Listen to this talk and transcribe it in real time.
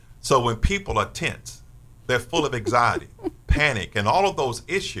So when people are tense, they're full of anxiety, panic, and all of those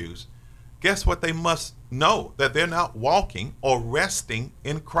issues, guess what they must know? That they're not walking or resting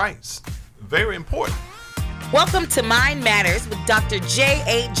in Christ. Very important. Welcome to Mind Matters with Dr.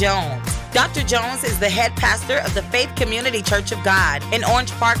 J.A. Jones. Dr. Jones is the head pastor of the Faith Community Church of God in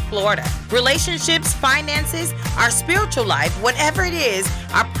Orange Park, Florida. Relationships, finances, our spiritual life, whatever it is,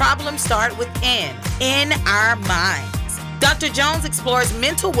 our problems start within, in our minds. Dr. Jones explores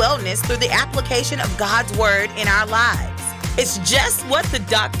mental wellness through the application of God's word in our lives. It's just what the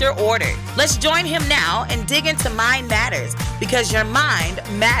doctor ordered. Let's join him now and dig into Mind Matters, because your mind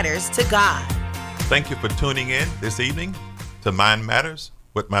matters to God. Thank you for tuning in this evening to Mind Matters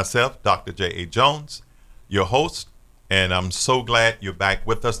with myself, Dr. J.A. Jones, your host, and I'm so glad you're back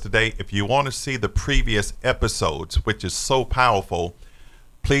with us today. If you want to see the previous episodes, which is so powerful,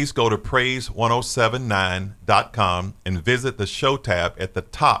 please go to praise1079.com and visit the show tab at the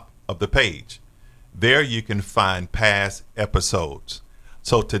top of the page. There you can find past episodes.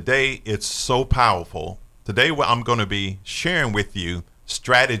 So today it's so powerful. Today I'm going to be sharing with you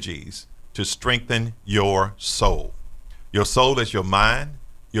strategies to strengthen your soul. Your soul is your mind,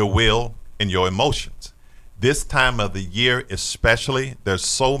 your will, and your emotions. This time of the year especially, there's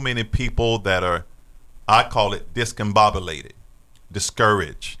so many people that are, I call it discombobulated,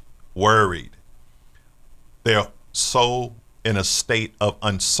 discouraged, worried. They're so in a state of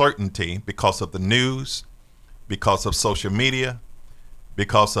uncertainty because of the news, because of social media,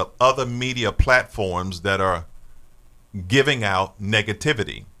 because of other media platforms that are giving out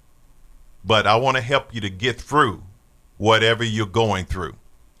negativity. But I want to help you to get through whatever you're going through.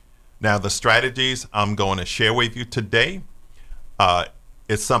 Now, the strategies I'm going to share with you today,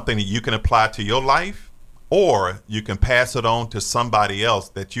 it's something that you can apply to your life, or you can pass it on to somebody else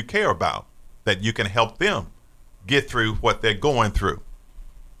that you care about, that you can help them get through what they're going through.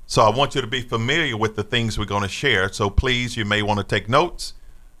 So I want you to be familiar with the things we're going to share. So please, you may want to take notes.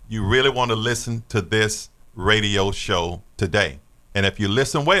 You really want to listen to this radio show today. And if you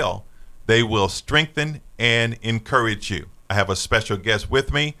listen well, they will strengthen and encourage you. I have a special guest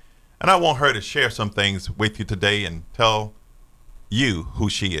with me, and I want her to share some things with you today and tell you who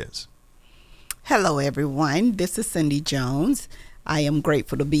she is. Hello, everyone. This is Cindy Jones. I am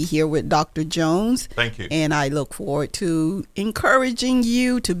grateful to be here with Dr. Jones. Thank you. And I look forward to encouraging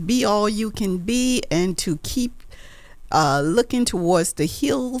you to be all you can be and to keep looking towards the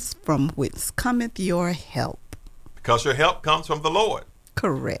hills from whence cometh your help. Because your help comes from the Lord.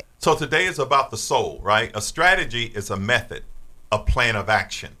 Correct. So today is about the soul, right? A strategy is a method, a plan of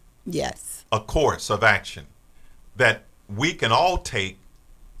action. Yes. A course of action that we can all take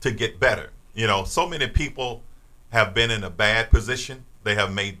to get better. You know, so many people have been in a bad position. They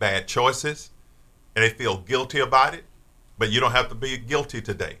have made bad choices and they feel guilty about it. But you don't have to be guilty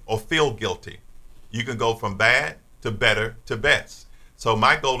today or feel guilty. You can go from bad to better to best. So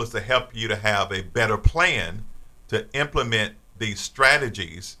my goal is to help you to have a better plan to implement these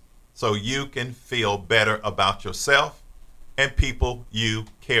strategies so you can feel better about yourself and people you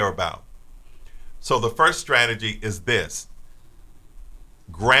care about. So the first strategy is this: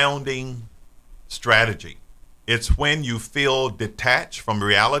 grounding strategy. It's when you feel detached from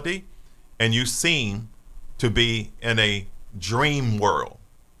reality and you seem to be in a dream world.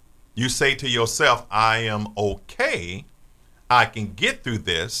 You say to yourself, I am okay, I can get through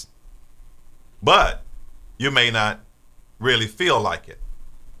this, but you may not really feel like it.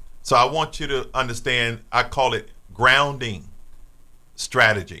 So I want you to understand, I call it grounding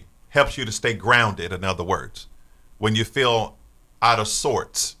strategy. Helps you to stay grounded, in other words. When you feel out of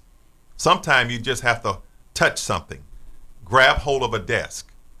sorts, sometimes you just have to touch something, grab hold of a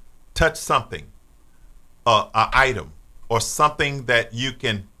desk, touch something, an item, or something that you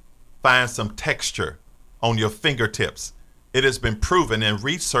can find some texture on your fingertips. It has been proven, and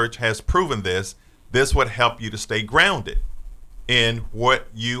research has proven this. This would help you to stay grounded in what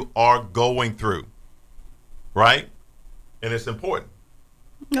you are going through, right? And it's important.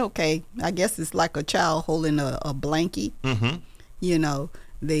 Okay. I guess it's like a child holding a blankie. Mm-hmm. You know,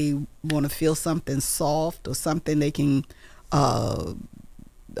 they want to feel something soft or something they can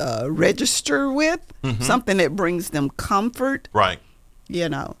register with, Mm-hmm. something that brings them comfort. Right. You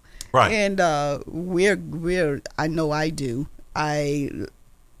know. Right. And I know I do. I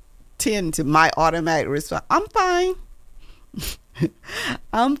tend to, my automatic response, I'm fine.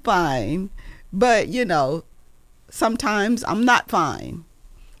 I'm fine. But, you know, sometimes I'm not fine.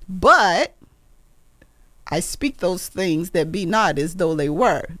 But I speak those things that be not as though they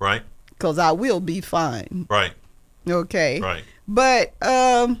were. Right. Because I will be fine. Right. Okay. Right. But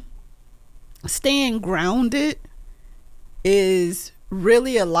staying grounded is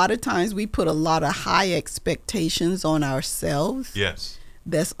really, a lot of times we put a lot of high expectations on ourselves. Yes.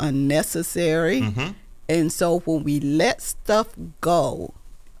 That's unnecessary. Mm-hmm. And so when we let stuff go,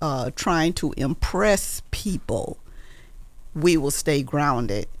 trying to impress people, we will stay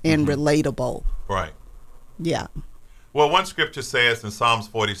grounded and relatable. Right. Yeah. Well, one scripture says in Psalms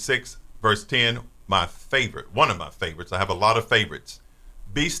 46, verse 10, one of my favorites, I have a lot of favorites,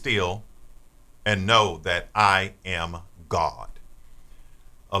 be still and know that I am God.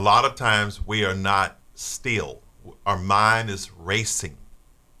 A lot of times we are not still. Our mind is racing.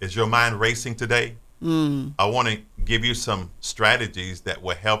 Is your mind racing today? I want to give you some strategies that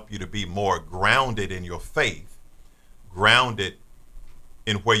will help you to be more grounded in your faith, grounded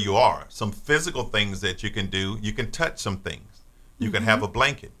in where you are. Some physical things that you can do. You can touch some things. You can have a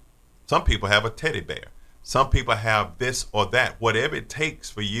blanket. Some people have a teddy bear. Some people have this or that. Whatever it takes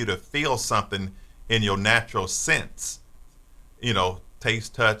for you to feel something in your natural sense,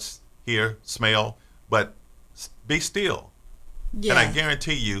 taste, touch, hear, smell, but be still. Yeah. And I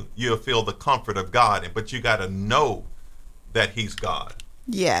guarantee you'll feel the comfort of God, but you got to know that he's God.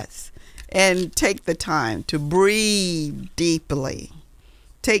 Yes. And take the time to breathe deeply.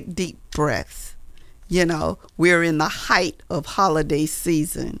 Take deep breaths. We're in the height of holiday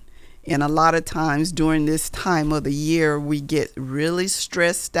season. And a lot of times during this time of the year, we get really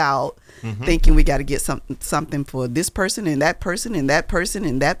stressed out, thinking we got to get something for this person and that person and that person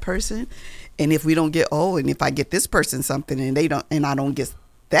and that person. And if we don't get, and if I get this person something and I don't get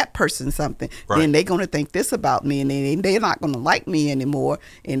that person something, then they're going to think this about me, and then they're not going to like me anymore,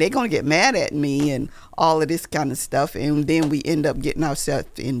 and they're going to get mad at me and all of this kind of stuff. And then we end up getting ourselves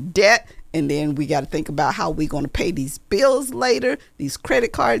in debt. And then we got to think about how we're going to pay these bills later. These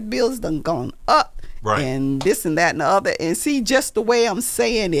credit card bills done gone up, and this and that and the other. And see, just the way I'm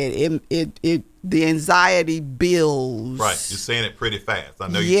saying it the anxiety builds. Right, you're saying it pretty fast. I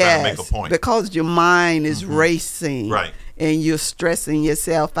know you're trying to make a point. Because your mind is racing, right, and you're stressing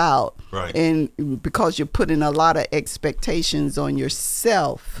yourself out, right, and because you're putting a lot of expectations on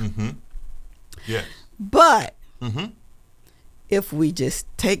yourself. Yes, but. If we just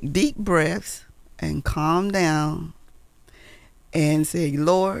take deep breaths and calm down and say,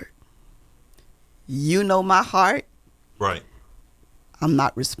 Lord, you know my heart. Right. I'm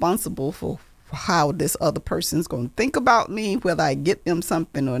not responsible for how this other person's going to think about me, whether I get them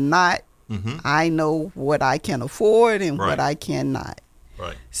something or not. I know what I can afford and what I cannot.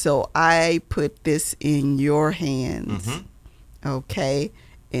 Right. So I put this in your hands. Okay.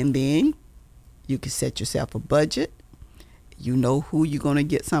 And then you can set yourself a budget. You know who you're going to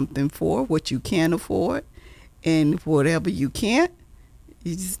get something for, what you can afford, and whatever you can't,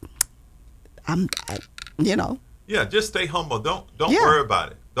 Yeah, just stay humble. Don't worry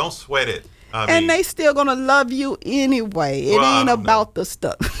about it. Don't sweat it. And they still going to love you anyway. It ain't about the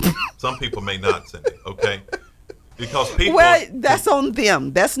stuff. Some people may not, Cindy, okay? Because people... Well, that's on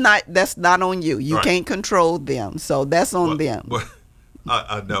them. That's not on you. You can't control them, so that's on them. Well,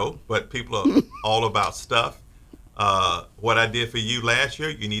 I know, but people are all about stuff. What I did for you last year,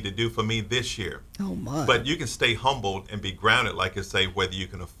 you need to do for me this year. Oh my! But you can stay humbled and be grounded, like I say, whether you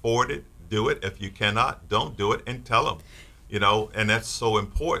can afford it, do it. If you cannot, don't do it, and tell them. And that's so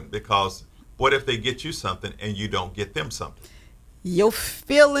important, because what if they get you something and you don't get them something? Your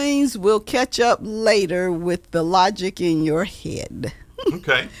feelings will catch up later with the logic in your head.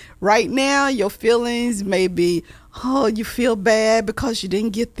 Okay. Right now, your feelings may be, you feel bad because you didn't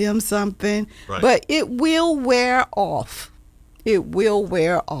get them something. Right. But it will wear off. It will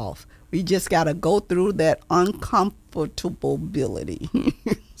wear off. We just got to go through that uncomfortability.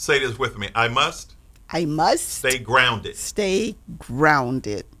 Say this with me. I must stay grounded. Stay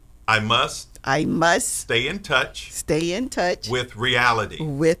grounded. I must stay in touch with reality.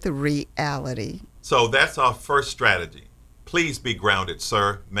 So that's our first strategy. Please be grounded,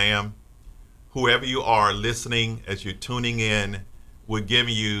 sir, ma'am. Whoever you are listening, as you're tuning in, we're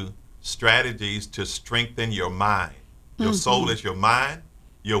giving you strategies to strengthen your mind. Your soul is your mind,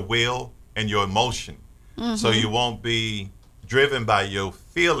 your will, and your emotion. So you won't be driven by your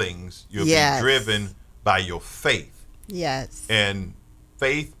feelings. You'll be driven by your faith. Yes. And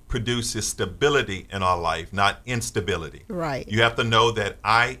faith produces stability in our life, not instability. Right. You have to know that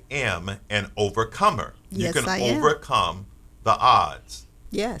I am an overcomer. Yes, you can I am. Overcome the odds.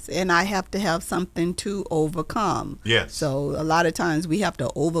 Yes, and I have to have something to overcome. Yes. So a lot of times we have to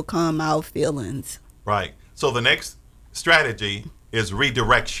overcome our feelings. Right. So the next strategy is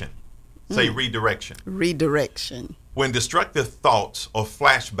redirection. Say redirection. Redirection. When destructive thoughts or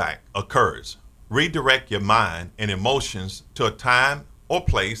flashback occurs, redirect your mind and emotions to a time or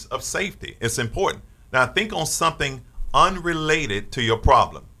place of safety. It's important. Now think on something unrelated to your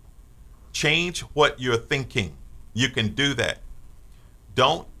problem. Change what you're thinking. You can do that.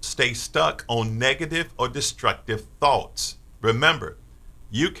 Don't stay stuck on negative or destructive thoughts. Remember,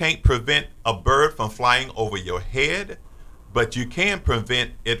 you can't prevent a bird from flying over your head, but you can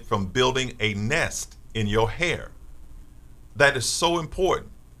prevent it from building a nest in your hair. That is so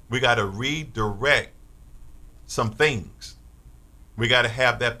important. We got to redirect some things. We got to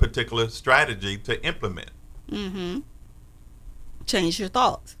have that particular strategy to implement. Change your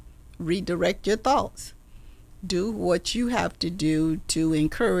thoughts. Redirect your thoughts. Do what you have to do to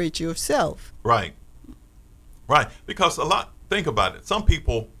encourage yourself. Right. Because think about it. Some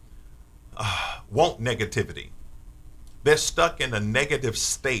people want negativity. They're stuck in a negative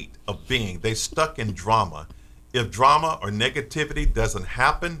state of being. They're stuck in drama. If drama or negativity doesn't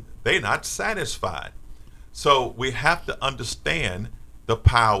happen, they're not satisfied. So we have to understand the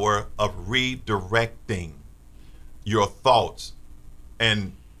power of redirecting your thoughts.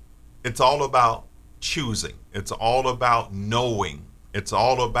 And it's all about choosing. It's all about knowing. It's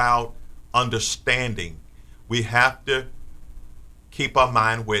all about understanding. We have to keep our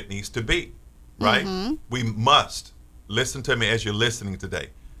mind where it needs to be, right? We must, listen to me as you're listening today,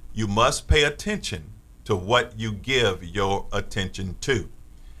 you must pay attention to what you give your attention to,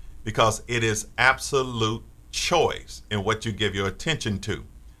 because it is absolute choice in what you give your attention to.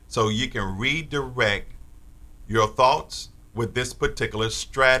 So you can redirect your thoughts with this particular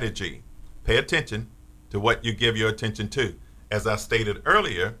strategy. Pay attention to what you give your attention to. As I stated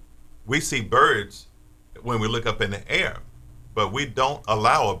earlier, we see birds when we look up in the air, but we don't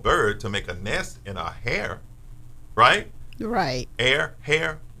allow a bird to make a nest in our hair, right? Right. Air,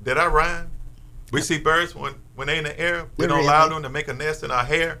 hair, did I rhyme? We see birds when they're in the air, we don't allow them to make a nest in our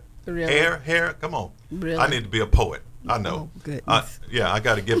hair. Really? Air, hair, come on. Really? I need to be a poet. I know. Oh, goodness. I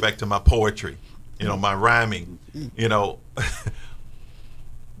got to get back to my poetry, my rhyming, that's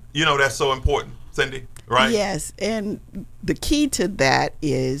so important, Cindy, right? Yes, and the key to that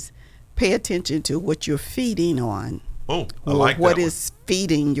is pay attention to what you're feeding on. Oh, I like that. What is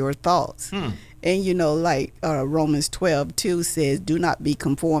feeding your thoughts. And like Romans 12:2 says, do not be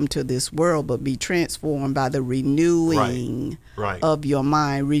conformed to this world, but be transformed by the renewing of your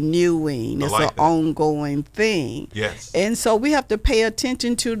mind. Renewing. It's an ongoing thing. Yes. And so we have to pay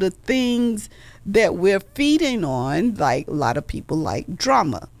attention to the things that we're feeding on. Like a lot of people like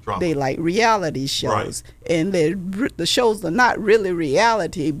drama. They like reality shows. And the shows are not really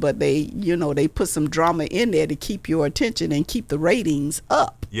reality, but they put some drama in there to keep your attention and keep the ratings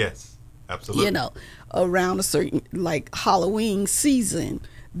up. Yes. Absolutely. Around a certain, like Halloween season,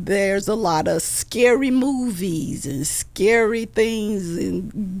 there's a lot of scary movies and scary things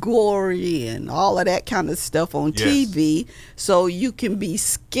and gory and all of that kind of stuff on TV. So you can be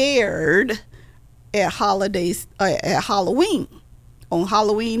scared at Halloween. On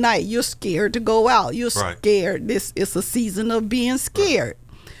Halloween night, you're scared to go out. You're scared. It's a season of being scared.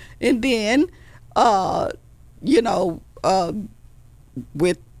 And then,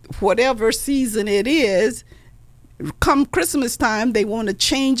 with whatever season it is, come Christmas time, they want to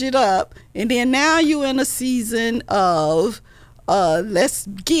change it up. And then now you're in a season of let's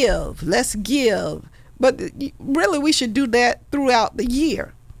give. But really, we should do that throughout the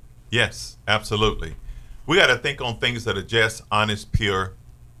year. Yes, absolutely. We got to think on things that are just, honest, pure,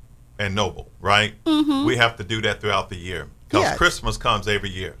 and noble, right? We have to do that throughout the year. Because Christmas comes every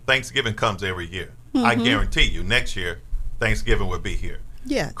year. Thanksgiving comes every year. I guarantee you, next year, Thanksgiving will be here.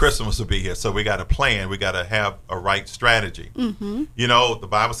 Yes. Christmas will be here. So we got to plan. We got to have a right strategy. The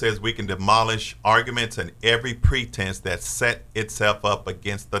Bible says we can demolish arguments and every pretense that set itself up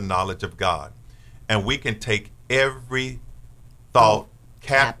against the knowledge of God. And we can take every thought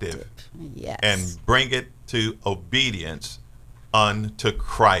captive. Yes. And bring it to obedience unto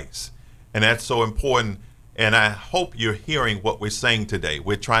Christ. And that's so important. And I hope you're hearing what we're saying today.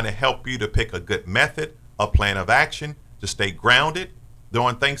 We're trying to help you to pick a good method, a plan of action, to stay grounded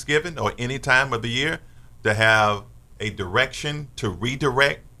during Thanksgiving or any time of the year, to have a direction to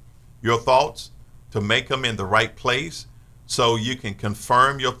redirect your thoughts, to make them in the right place, so you can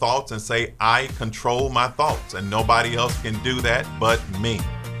confirm your thoughts and say, I control my thoughts, and nobody else can do that but me.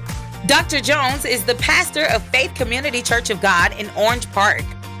 Dr. Jones is the pastor of Faith Community Church of God in Orange Park,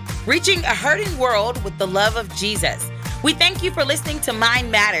 reaching a hurting world with the love of Jesus. We thank you for listening to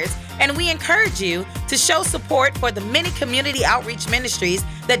Mind Matters, and we encourage you to show support for the many community outreach ministries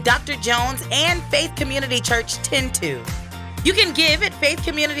that Dr. Jones and Faith Community Church tend to. You can give at Faith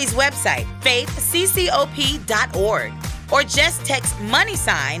Community's website, faithccop.org, or just text money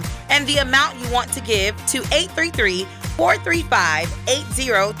sign and the amount you want to give to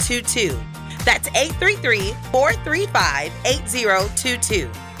 833-435-8022. That's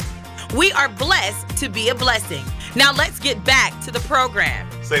 833-435-8022. We are blessed to be a blessing. Now let's get back to the program.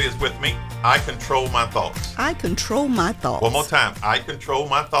 Say this with me. I control my thoughts. I control my thoughts. One more time. I control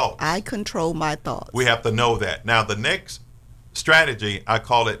my thoughts. I control my thoughts. We have to know that. Now, the next strategy, I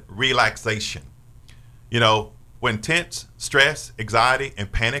call it relaxation. You know, when tense, stress, anxiety,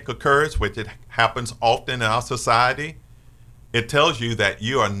 and panic occurs, which it happens often in our society, it tells you that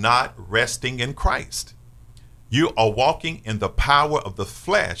you are not resting in Christ. You are walking in the power of the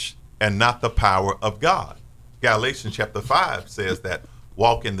flesh and not the power of God. Galatians chapter 5 says that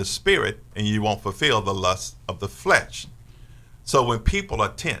walk in the spirit and you won't fulfill the lust of the flesh. So when people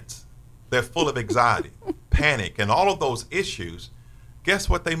are tense, they're full of anxiety, panic, and all of those issues, guess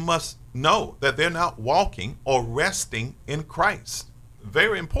what they must know? That they're not walking or resting in Christ.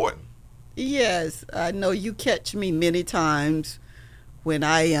 Very important. Yes, I know you catch me many times when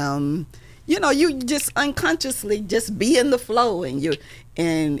I you just unconsciously just be in the flow, and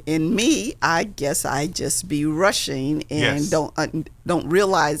in me, I guess I just be rushing and Yes. don't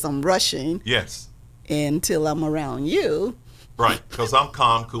realize I'm rushing Yes. until I'm around you. Right, because I'm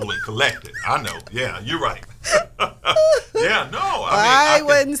calm, cool, and collected. I know. Yeah, you're right. Yeah, no. I can-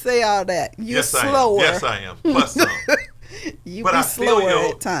 wouldn't say all that. You're Yes, slower. I am. Yes, I am. Plus some. You But be I feel slower you.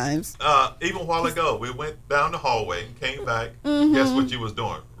 at times. Even a while ago, we went down the hallway and came back. Guess what you was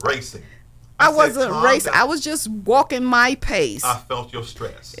doing? Racing. I said, wasn't "Calm racing. down." I was just walking my pace. I felt your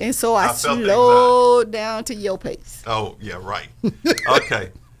stress. And so I felt the slowed down to your pace. Oh, yeah, right.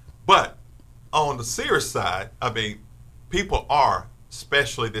 Okay. But on the serious side, I mean, people are,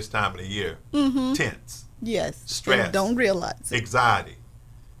 especially this time of the year, tense, Yes. Stress. And don't realize it. anxiety,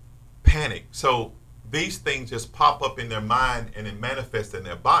 panic. So these things just pop up in their mind and it manifests in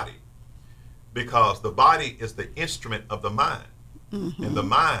their body because the body is the instrument of the mind. And the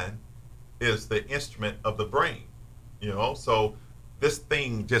mind is the instrument of the brain, so this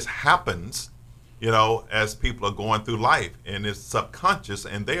thing just happens, as people are going through life, and it's subconscious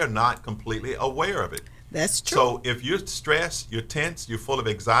and they are not completely aware of it. That's true. So if you're stressed, you're tense, you're full of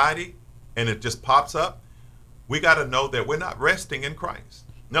anxiety, and it just pops up, we got to know that we're not resting in Christ.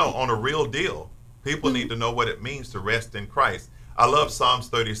 No, on a real deal, people need to know what it means to rest in Christ. I love Psalms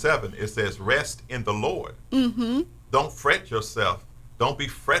 37. It says, rest in the Lord. Don't fret yourself. Don't be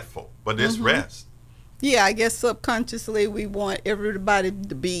fretful, but just rest. Yeah, I guess subconsciously we want everybody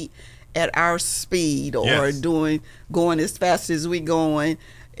to be at our speed or Yes. going as fast as we going,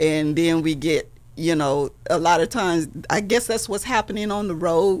 and then we get, a lot of times, I guess that's what's happening on the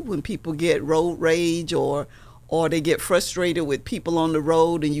road when people get road rage or they get frustrated with people on the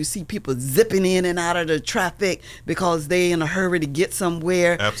road, and you see people zipping in and out of the traffic because they're in a hurry to get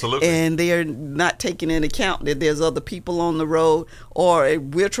somewhere. Absolutely. And they're not taking into account that there's other people on the road, or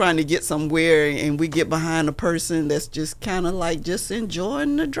we're trying to get somewhere and we get behind a person that's just kind of like just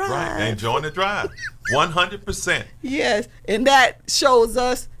enjoying the drive. Right, enjoying the drive. 100%. Yes, and that shows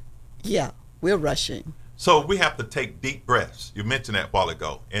us, we're rushing. So we have to take deep breaths. You mentioned that a while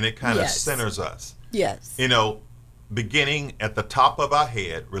ago, and it kind of Yes. centers us. Yes. Beginning at the top of our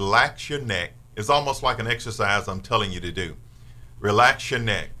head, relax your neck. It's almost like an exercise I'm telling you to do. Relax your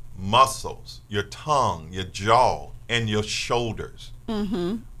neck, muscles, your tongue, your jaw, and your shoulders.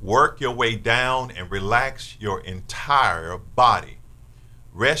 Work your way down and relax your entire body.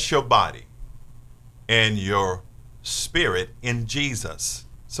 Rest your body and your spirit in Jesus.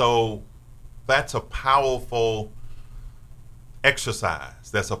 So that's a powerful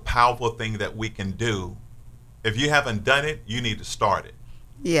exercise. That's a powerful thing that we can do. If you haven't done it, you need to start it.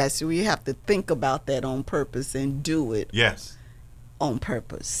 Yes, we have to think about that on purpose and do it Yes. on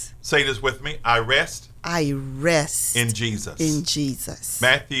purpose. Say this with me. I rest I rest in Jesus. in Jesus.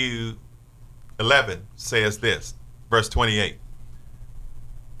 Matthew 11 says this, verse 28.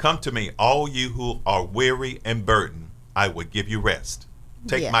 Come to me, all you who are weary and burdened, I will give you rest.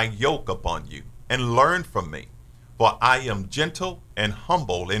 Take Yeah. my yoke upon you and learn from me, for I am gentle and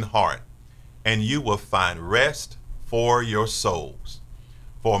humble in heart, and you will find rest for your souls.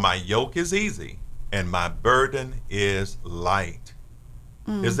 For my yoke is easy and my burden is light.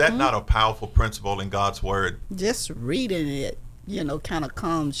 Is that not a powerful principle in God's word? Just reading it, kind of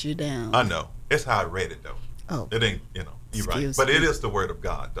calms you down. I know. It's how I read it, though. Oh. It ain't, you're right. Excuse But it me. is the word of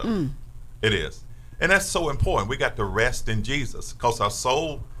God, though. It is. And that's so important. We got to rest in Jesus because our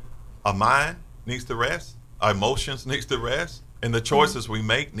soul, our mind needs to rest. Our emotions needs to rest. And the choices we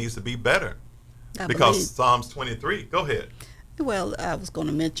make needs to be better. I Because believe. Psalms 23, go ahead. Well, I was going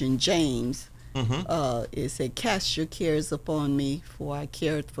to mention James It said, "Cast your cares upon me, for I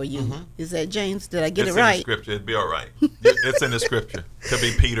cared for you." Mm-hmm. Is that James? Did I get It's it right? in the scripture. It'd be all right. It's in the scripture. Could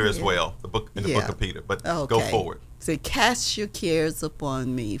be Peter as well. The book of Peter. But go forward. It said, "Cast your cares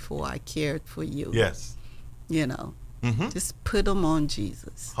upon me, for I cared for you." Yes. You know, Mm-hmm. just put them on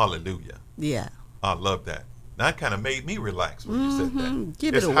Jesus. Hallelujah. Yeah. I love that. That kind of made me relax when you said that.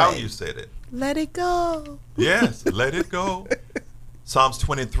 Give it's it how away. you said it. Let it go. Yes, let it go. Psalms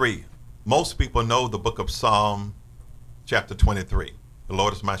 23. Most people know the book of Psalm chapter 23. The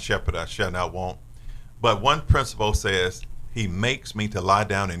Lord is my shepherd, I shall not want. But one principle says, he makes me to lie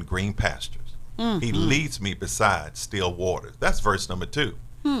down in green pastures. He leads me beside still waters. That's verse number 2.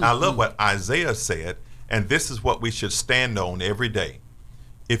 I love what Isaiah said, and this is what we should stand on every day.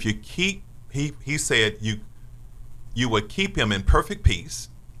 If you keep, he said, you would keep him in perfect peace,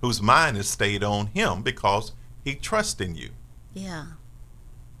 whose mind is stayed on him because he trusts in you. Yeah.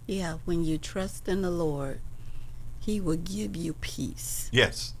 Yeah, when you trust in the Lord, he will give you peace.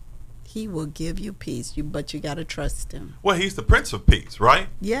 Yes. He will give you peace, but you got to trust him. Well, he's the Prince of Peace, right?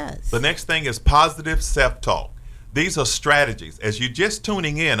 Yes. The next thing is positive self-talk. These are strategies. As you're just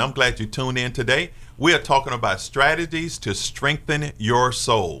tuning in, I'm glad you tuned in today. We are talking about strategies to strengthen your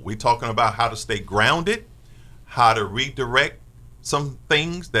soul. We're talking about how to stay grounded, how to redirect some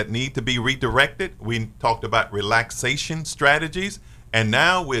things that need to be redirected. We talked about relaxation strategies, and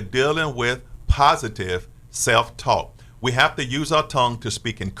now we're dealing with positive self-talk. We have to use our tongue to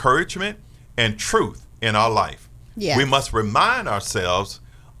speak encouragement and truth in our life. Yes. We must remind ourselves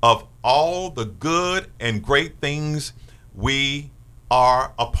of all the good and great things we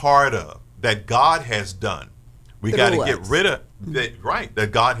are a part of, that God has done. We got to get rid of that, right,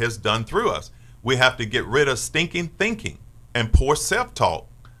 that God has done through us. We have to get rid of stinking thinking and poor self-talk,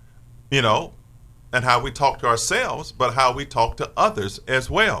 you know, and how we talk to ourselves, but how we talk to others as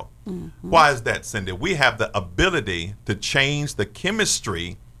well. Why is that, Cindy? We have the ability to change the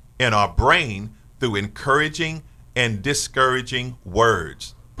chemistry in our brain through encouraging and discouraging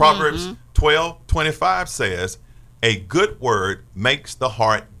words. Proverbs 12:25 says, a good word makes the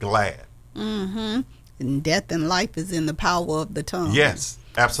heart glad. And death and life is in the power of the tongue. Yes,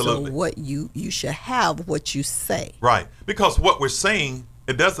 absolutely. So what you should have what you say. Right. Because what we're saying,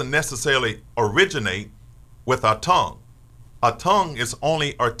 it doesn't necessarily originate with our tongue. Our tongue is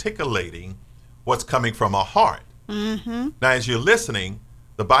only articulating what's coming from our heart. Now, as you're listening,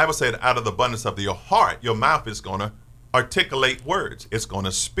 the Bible said out of the abundance of your heart, your mouth is going to articulate words. It's going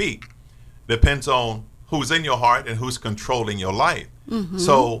to speak. Depends on who's in your heart and who's controlling your life.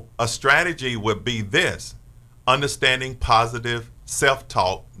 So a strategy would be this: understanding positive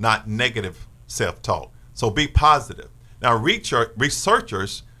self-talk, not negative self-talk. So be positive. Now,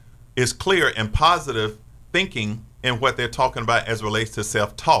 researchers is clear in positive thinking in what they're talking about as relates to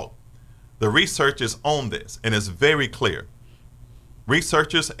self-talk. The research is on this and it's very clear.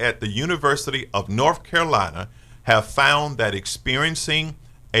 Researchers at the University of North Carolina have found that experiencing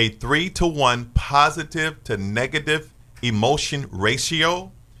a 3-to-1 positive to negative emotion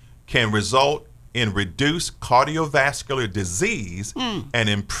ratio can result in reduced cardiovascular disease and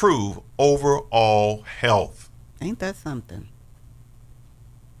improve overall health. Ain't that something?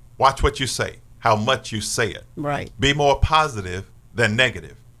 Watch what you say, how much you say it. Right. Be more positive than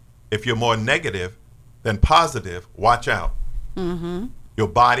negative. If you're more negative than positive, watch out. Your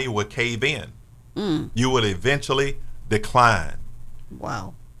body will cave in. You will eventually decline.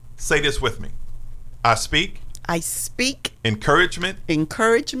 Wow. Say this with me. I speak I speak encouragement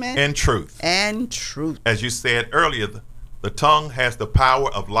encouragement and truth. and truth. As you said earlier, the tongue has the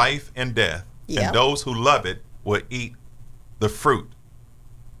power of life and death, Yep. and those who love it will eat the fruit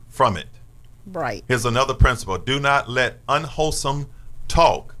from it. Right. Here's another principle. Do not let unwholesome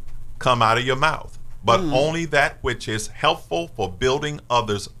talk come out of your mouth, but only that which is helpful for building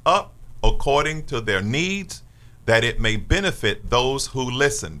others up according to their needs, that it may benefit those who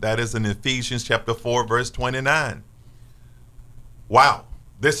listen. That is in Ephesians chapter 4, verse 29. Wow,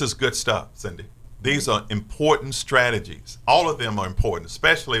 this is good stuff, Cindy. These are important strategies. All of them are important,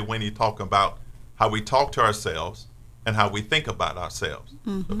 especially when you talk about how we talk to ourselves and how we think about ourselves.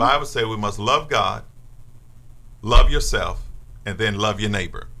 The Bible says we must love God, love yourself, and then love your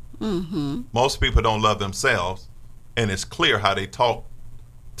neighbor. Most people don't love themselves, and it's clear how they talk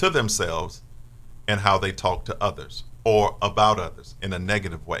to themselves and how they talk to others or about others in a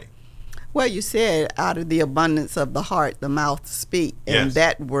negative way. Well, you said out of the abundance of the heart, the mouth speak. And Yes.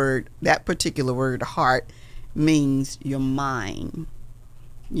 that word, that particular word, heart, means your mind.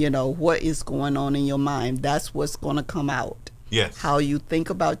 You know, what is going on in your mind? That's what's going to come out. Yes. How you think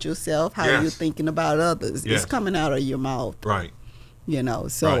about yourself, how Yes. you're thinking about others. Yes. It's coming out of your mouth. Right.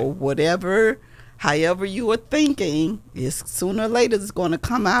 So whatever, however you are thinking, is sooner or later is going to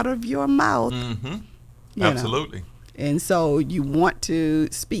come out of your mouth. Absolutely. And so you want to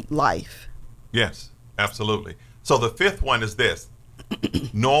speak life. Yes, absolutely. So the fifth one is this: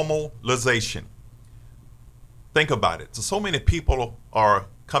 normalization. Think about it. So many people are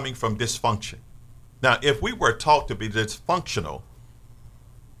coming from dysfunction. Now, if we were taught to be dysfunctional,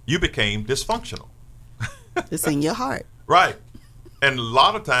 you became dysfunctional. It's in your heart. Right. And a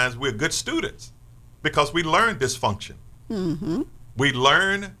lot of times we're good students because we learn dysfunction. We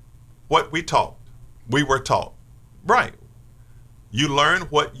learn what we were taught. Right. You learn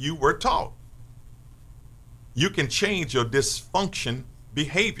what you were taught. You can change your dysfunction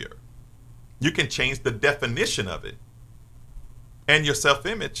behavior. You can change the definition of it and your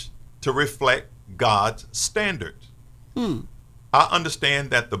self-image to reflect God's standards. I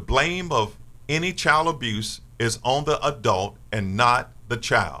understand that the blame of any child abuse is on the adult and not the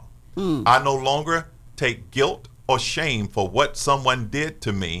child. I no longer take guilt or shame for what someone did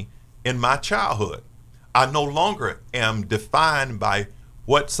to me in my childhood. I no longer am defined by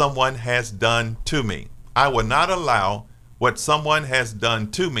what someone has done to me. I will not allow what someone has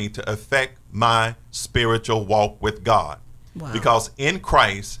done to me to affect my spiritual walk with God. Wow. Because in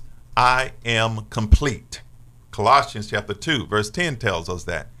Christ, I am complete. Colossians chapter 2, verse 10 tells us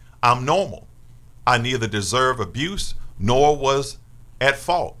that. I'm normal. I neither deserve abuse nor was at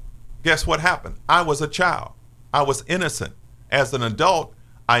fault. Guess what happened? I was a child. I was innocent. As an adult,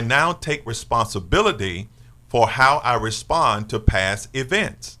 I now take responsibility for how I respond to past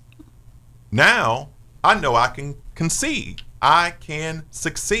events. Now, I know I can concede. I can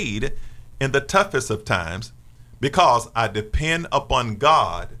succeed in the toughest of times because I depend upon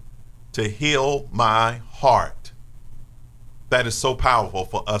God to heal my heart. That is so powerful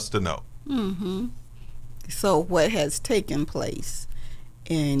for us to know. So what has taken place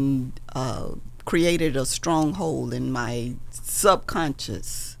and created a stronghold in my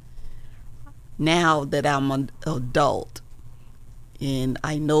subconscious, now that I'm an adult and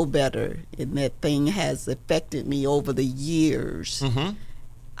I know better, and that thing has affected me over the years,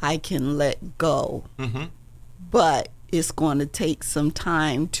 I can let go. But it's going to take some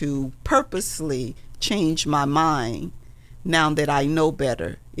time to purposely change my mind now that I know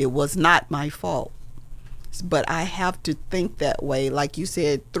better. It was not my fault. But I have to think that way. Like you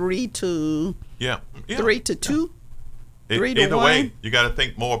said, 3 to 2. 3 to Either 1. way, you got to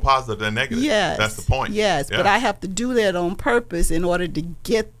think more positive than negative. Yes. That's the point. Yes, Yeah. but I have to do that on purpose in order to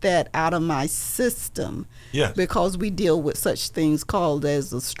get that out of my system. Yes. Because we deal with such things called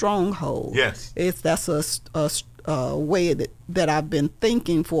as a stronghold. Yes. That's a way that I've been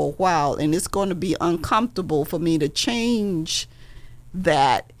thinking for a while, and it's going to be uncomfortable for me to change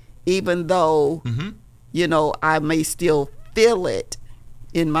that, even though, I may still feel it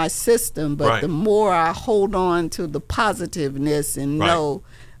in my system, but the more I hold on to the positiveness and know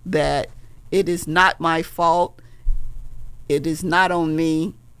that it is not my fault, it is not on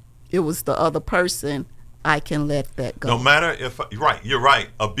me, it was the other person, I can let that go. No matter if, you're right.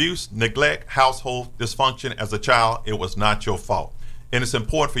 Abuse, neglect, household dysfunction as a child, it was not your fault. And it's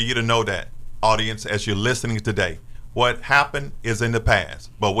important for you to know that, audience, as you're listening today. What happened is in the past,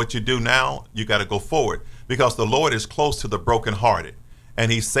 but what you do now, you got to go forward, because the Lord is close to the brokenhearted,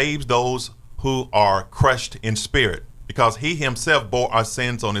 and he saves those who are crushed in spirit, because he himself bore our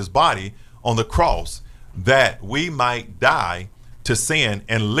sins on his body on the cross, that we might die to sin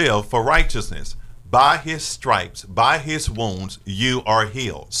and live for righteousness. By his stripes, by his wounds, you are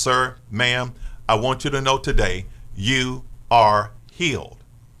healed. Sir, ma'am, I want you to know today, you are healed.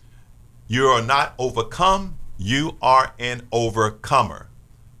 You are not overcome. You are an overcomer.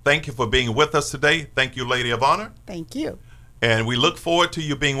 Thank you for being with us today. Thank you, Lady of Honor. Thank you. And we look forward to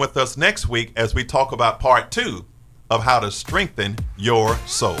you being with us next week as we talk about part 2 of how to strengthen your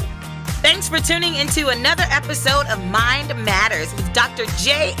soul. Thanks for tuning into another episode of Mind Matters with Dr.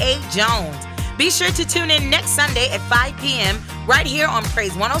 J.A. Jones. Be sure to tune in next Sunday at 5 p.m. right here on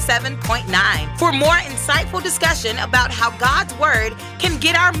Praise 107.9 for more insightful discussion about how God's Word can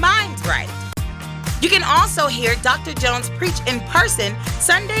get our minds right. You can also hear Dr. Jones preach in person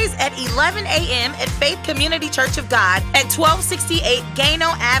Sundays at 11 a.m. at Faith Community Church of God at 1268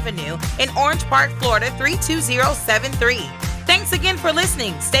 Gano Avenue in Orange Park, Florida 32073. Thanks again for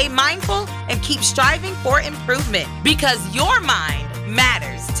listening. Stay mindful and keep striving for improvement, because your mind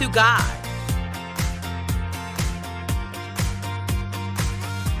matters to God.